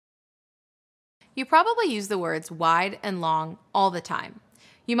You probably use the words wide and long all the time.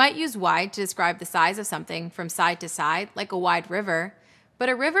 You might use wide to describe the size of something from side to side, like a wide river, but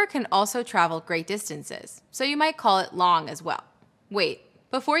a river can also travel great distances, so you might call it long as well. Wait,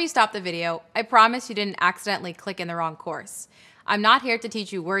 before you stop the video, I promise you didn't accidentally click in the wrong course. I'm not here to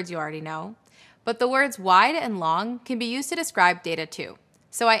teach you words you already know, but the words wide and long can be used to describe data too.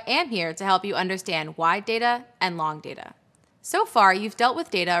 So I am here to help you understand wide data and long data. So far, you've dealt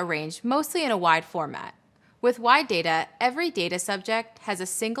with data arranged mostly in a wide format. With wide data, every data subject has a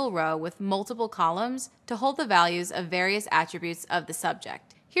single row with multiple columns to hold the values of various attributes of the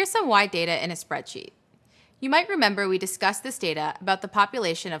subject. Here's some wide data in a spreadsheet. You might remember we discussed this data about the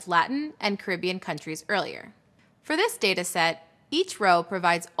population of Latin and Caribbean countries earlier. For this data set, each row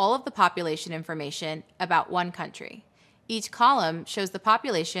provides all of the population information about one country. Each column shows the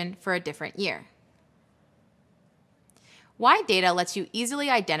population for a different year. Wide data lets you easily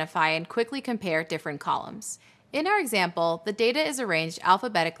identify and quickly compare different columns. In our example, the data is arranged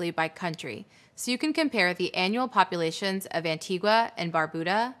alphabetically by country, so you can compare the annual populations of Antigua and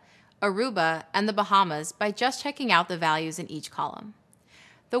Barbuda, Aruba, and the Bahamas by just checking out the values in each column.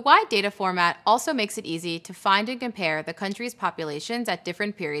 The wide data format also makes it easy to find and compare the country's populations at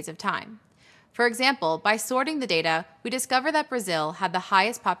different periods of time. For example, by sorting the data, we discover that Brazil had the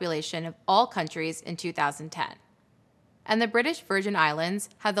highest population of all countries in 2010. And the British Virgin Islands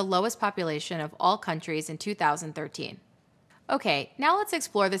had the lowest population of all countries in 2013. Okay, now let's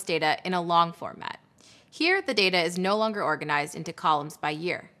explore this data in a long format. Here, the data is no longer organized into columns by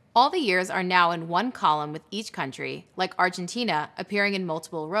year. All the years are now in one column with each country, like Argentina appearing in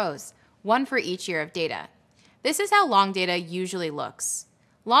multiple rows, one for each year of data. This is how long data usually looks.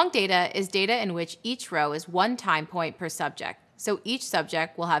 Long data is data in which each row is one time point per subject, so each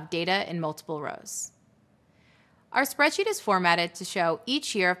subject will have data in multiple rows. Our spreadsheet is formatted to show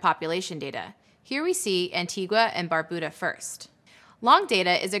each year of population data. Here we see Antigua and Barbuda first. Long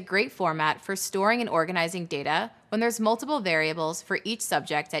data is a great format for storing and organizing data when there's multiple variables for each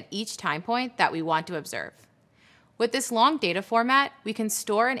subject at each time point that we want to observe. With this long data format, we can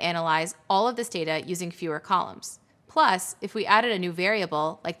store and analyze all of this data using fewer columns. Plus, if we added a new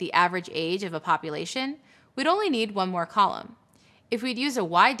variable, like the average age of a population, we'd only need one more column. If we'd use a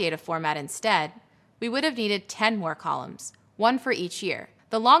wide data format instead, we would have needed 10 more columns, one for each year.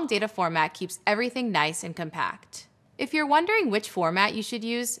 The long data format keeps everything nice and compact. If you're wondering which format you should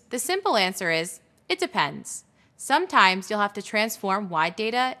use, the simple answer is, it depends. Sometimes you'll have to transform wide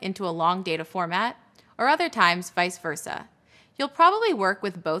data into a long data format, or other times vice versa. You'll probably work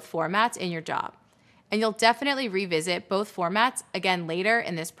with both formats in your job, and you'll definitely revisit both formats again later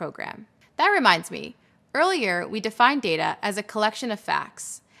in this program. That reminds me, earlier we defined data as a collection of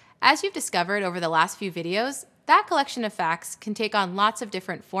facts. As you've discovered over the last few videos, that collection of facts can take on lots of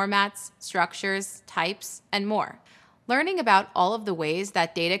different formats, structures, types, and more. Learning about all of the ways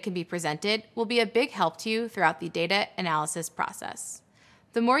that data can be presented will be a big help to you throughout the data analysis process.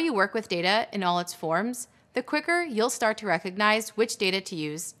 The more you work with data in all its forms, the quicker you'll start to recognize which data to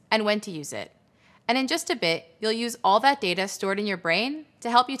use and when to use it. And in just a bit, you'll use all that data stored in your brain to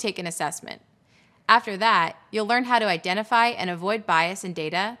help you take an assessment. After that, you'll learn how to identify and avoid bias in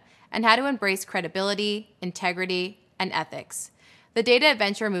data and how to embrace credibility, integrity, and ethics. The data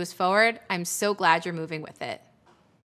adventure moves forward. I'm so glad you're moving with it.